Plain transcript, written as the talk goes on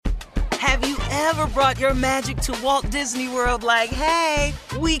Have you ever brought your magic to Walt Disney World like, hey,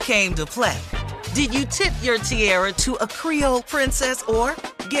 we came to play? Did you tip your tiara to a Creole princess or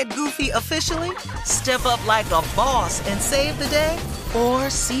get goofy officially? Step up like a boss and save the day? Or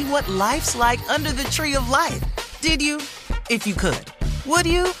see what life's like under the tree of life? Did you? If you could. Would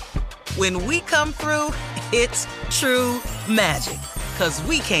you? When we come through, it's true magic. 'Cause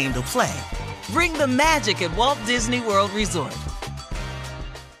we came to play. Bring the magic at Walt Disney World Resort.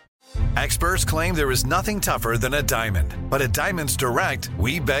 Experts claim there is nothing tougher than a diamond. But at Diamonds Direct,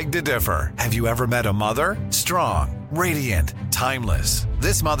 we beg to differ. Have you ever met a mother? Strong, radiant, timeless.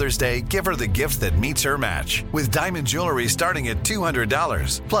 This Mother's Day, give her the gift that meets her match. With diamond jewelry starting at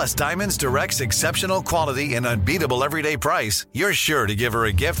 $200. Plus Diamonds Direct's exceptional quality and unbeatable everyday price, you're sure to give her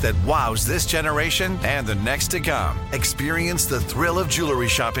a gift that wows this generation and the next to come. Experience the thrill of jewelry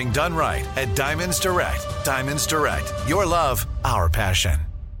shopping done right at Diamonds Direct. Diamonds Direct. Your love, our passion.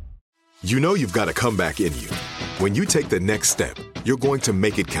 You know you've got a comeback in you. When you take the next step, you're going to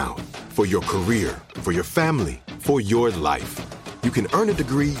make it count. For your career, for your family, for your life. You can earn a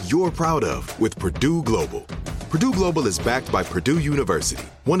degree you're proud of with Purdue Global. Purdue Global is backed by Purdue University,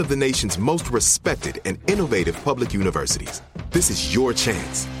 one of the nation's most respected and innovative public universities. This is your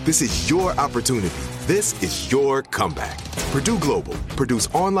chance. This is your opportunity. This is your comeback. Purdue Global, Purdue's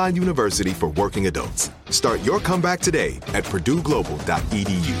online university for working adults. Start your comeback today at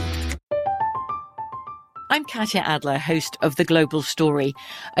purdueglobal.edu. I'm Katya Adler, host of The Global Story.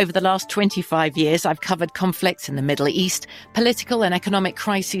 Over the last 25 years, I've covered conflicts in the Middle East, political and economic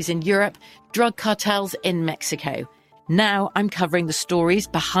crises in Europe, drug cartels in Mexico. Now I'm covering the stories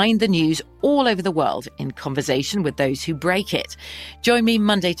behind the news all over the world in conversation with those who break it. Join me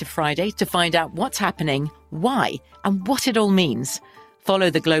Monday to Friday to find out what's happening, why, and what it all means. Follow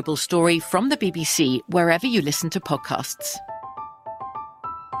The Global Story from the BBC wherever you listen to podcasts.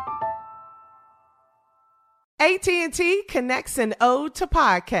 AT&T connects an ode to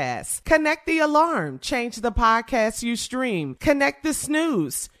podcasts. Connect the alarm. Change the podcast you stream. Connect the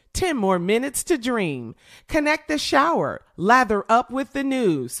snooze. 10 more minutes to dream. Connect the shower. Lather up with the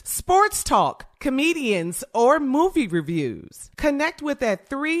news. Sports talk, comedians, or movie reviews. Connect with that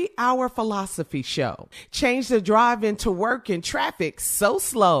 3-hour philosophy show. Change the drive into work and traffic so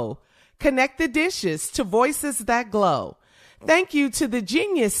slow. Connect the dishes to voices that glow. Thank you to the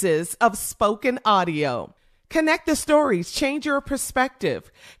geniuses of spoken audio. Connect the stories, change your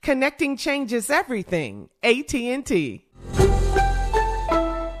perspective. Connecting changes everything. AT&T.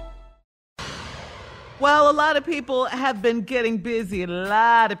 Well, a lot of people have been getting busy. A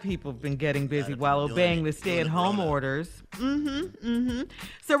lot of people have been getting busy while obeying the stay-at-home orders.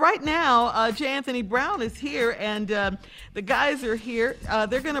 So right now, J. Anthony Brown is here, and the guys are here.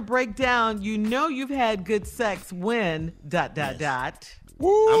 They're going to break down, you know you've had good sex when, ...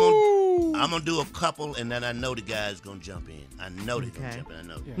 Woo! I'm gonna do a couple, and then I know the guy's gonna jump in. I know they're gonna jump in. I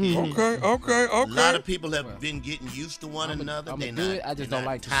know. Okay. A lot of people have been getting used to one another. They're not. I just don't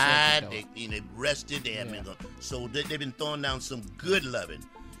like tired. They rested. They haven't been going. So they've been throwing down some good loving.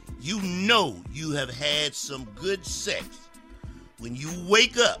 You know you have had some good sex when you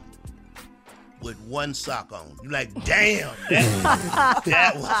wake up with one sock on. You're like, damn,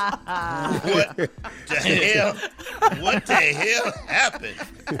 that was, what the hell? What the hell happened?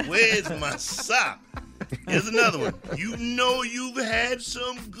 Where's my sock? Here's another one. You know you've had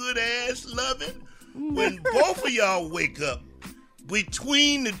some good ass loving when both of y'all wake up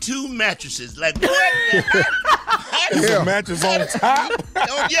between the two mattresses. Like, what? The mattress on top?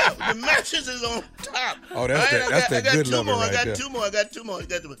 Oh, yeah, the mattress is on top. Oh, that's that good loving right there. I got two more.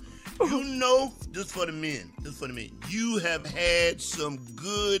 You know, just for the men, you have had some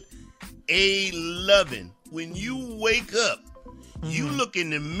good loving. When you wake up, you look in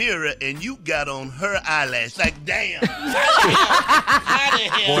the mirror and you got on her eyelash. Like, damn. How the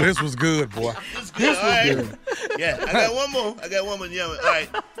hell? Boy, this was good, boy. This was good. Yeah, I got one more. Yeah. All right.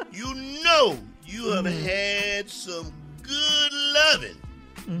 You know you have had some good loving.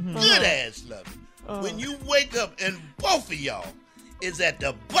 Good ass loving. When you wake up and both of y'all is at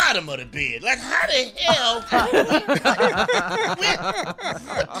the bottom of the bed. Like, how the hell?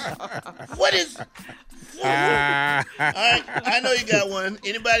 What is... All right, I know you got one.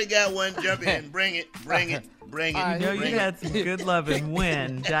 Anybody got one? Jump in. Bring it. You know you had some good loving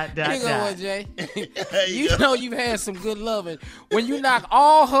when, ... You know what, Jay? You know you've had some good loving when you knock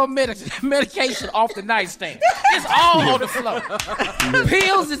all her medication off the nightstand. It's all on the floor.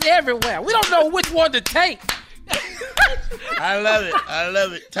 Pills is everywhere. We don't know which one to take. I love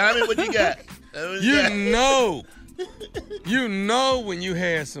it. Tommy, what you got? You know when you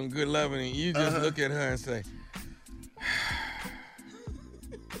had some good loving and you just look at her and say,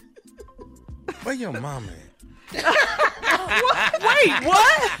 Where your mama at? Wait,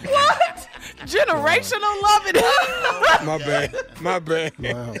 what? What? Generational loving. My bad.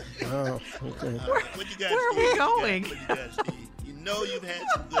 Wow. Okay. Where are we going? You know you've had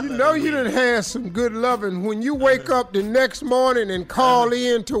some good You know you done had some good loving when you wake up the next morning and call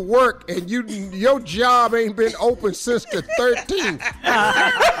in to work and your job ain't been open since the 13th.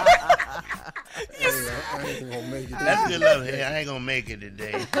 I ain't gonna make it. That's good love. Hey, I ain't gonna make it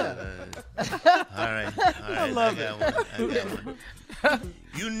today. All right. I love it. One.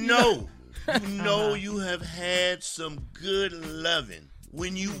 You know you have had some good loving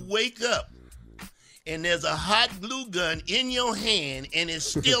when you wake up and there's a hot glue gun in your hand and it's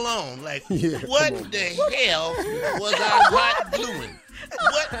still on. Like, what the hell was I hot gluing?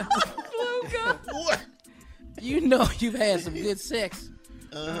 What? You know you've had some good sex.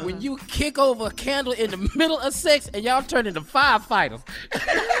 When you kick over a candle in the middle of sex and y'all turn into firefighters.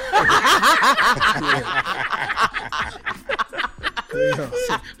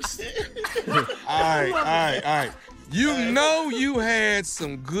 All right. You know you had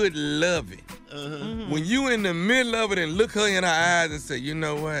some good loving. When you in the middle of it and look her in her eyes and say, you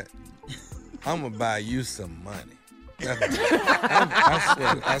know what? I'm going to buy you some money.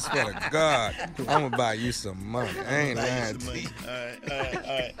 I swear to God, I'm going to buy you some money. I ain't lying to you. All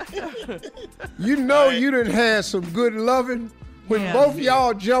right. You know you done had some good loving when both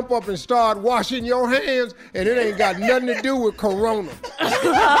y'all jump up and start washing your hands and it ain't got nothing to do with Corona.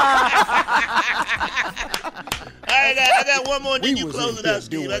 I got one more and then you close it out,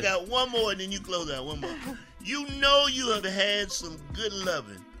 Steve. I got one more and then you close it out. One more. You know you have had some good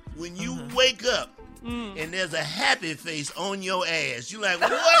loving when you wake up and there's a happy face on your ass. You like, what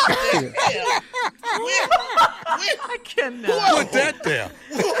the hell? I cannot. Who put that there?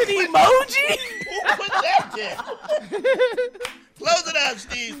 An emoji? Who put that there? Close it out,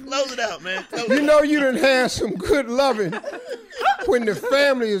 Steve. Close it out, man. You know you done had some good loving when the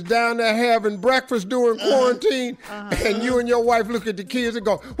family is down there having breakfast during quarantine and you and your wife look at the kids and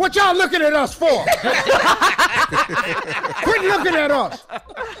go, what y'all looking at us for? Quit looking at us.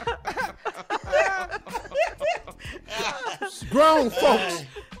 Grown folks.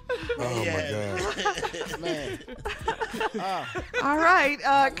 Oh, my God. Man. All right,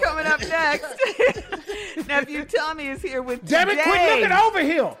 coming up next, Nephew Tommy is here with Damn it, quit looking over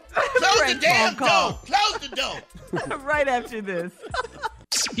here. Close the damn door. Close the door. Right after this.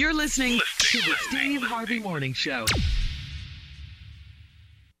 You're listening to the Steve Harvey Morning Show.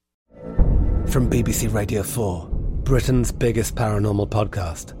 From BBC Radio 4, Britain's biggest paranormal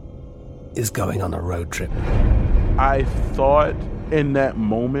podcast is going on a road trip. I thought in that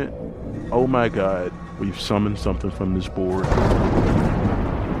moment, oh my God, we've summoned something from this board.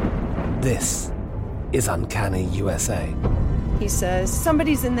 This is Uncanny USA. He says,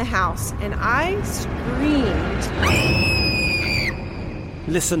 somebody's in the house, and I screamed.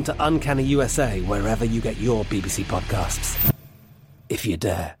 Listen to Uncanny USA wherever you get your BBC podcasts, if you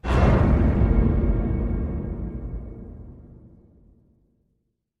dare.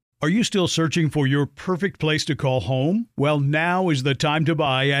 Are you still searching for your perfect place to call home? Well, now is the time to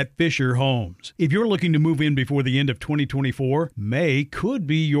buy at Fisher Homes. If you're looking to move in before the end of 2024, May could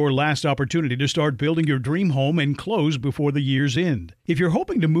be your last opportunity to start building your dream home and close before the year's end. If you're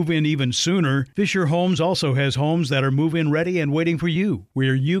hoping to move in even sooner, Fisher Homes also has homes that are move-in ready and waiting for you,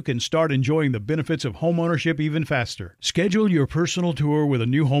 where you can start enjoying the benefits of homeownership even faster. Schedule your personal tour with a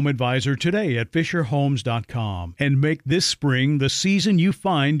new home advisor today at FisherHomes.com and make this spring the season you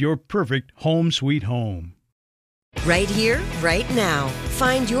find your perfect home sweet home. Right here, right now.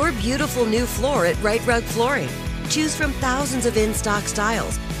 Find your beautiful new floor at Right Rug Flooring. Choose from thousands of in-stock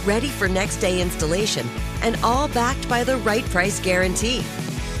styles, ready for next day installation, and all backed by the right price guarantee.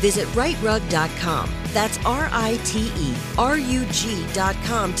 Visit rightrug.com. That's RITERUG.com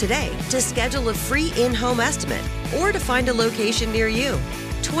today to schedule a free in-home estimate or to find a location near you.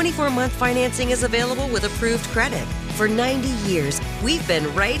 24-month financing is available with approved credit. For 90 years, we've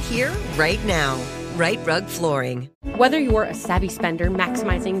been right here, right now. Right Rug Flooring. Whether you're a savvy spender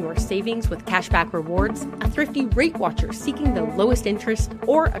maximizing your savings with cashback rewards, a thrifty rate watcher seeking the lowest interest,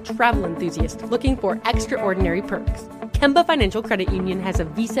 or a travel enthusiast looking for extraordinary perks, Kemba Financial Credit Union has a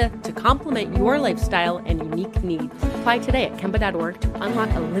visa to complement your lifestyle and unique needs. Apply today at Kemba.org to unlock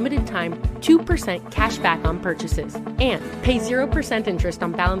a limited time 2% cash back on purchases and pay 0% interest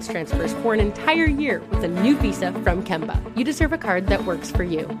on balance transfers for an entire year with a new visa from Kemba. You deserve a card that works for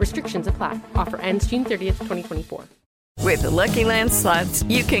you. Restrictions apply. Offer ends June 30th, 2024. With the Lucky Land Slots,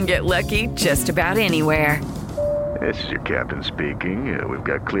 you can get lucky just about anywhere. This is your captain speaking. We've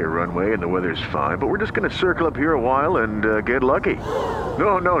got clear runway and the weather's fine, but we're just going to circle up here a while and get lucky.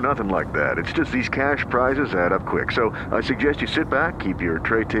 No, nothing like that. It's just these cash prizes add up quick. So I suggest you sit back, keep your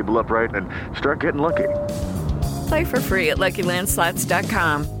tray table upright, and start getting lucky. Play for free at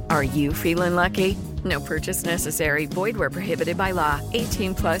LuckyLandSlots.com. Are you feeling lucky? No purchase necessary. Void where prohibited by law.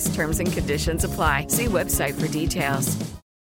 18+ terms and conditions apply. See website for details.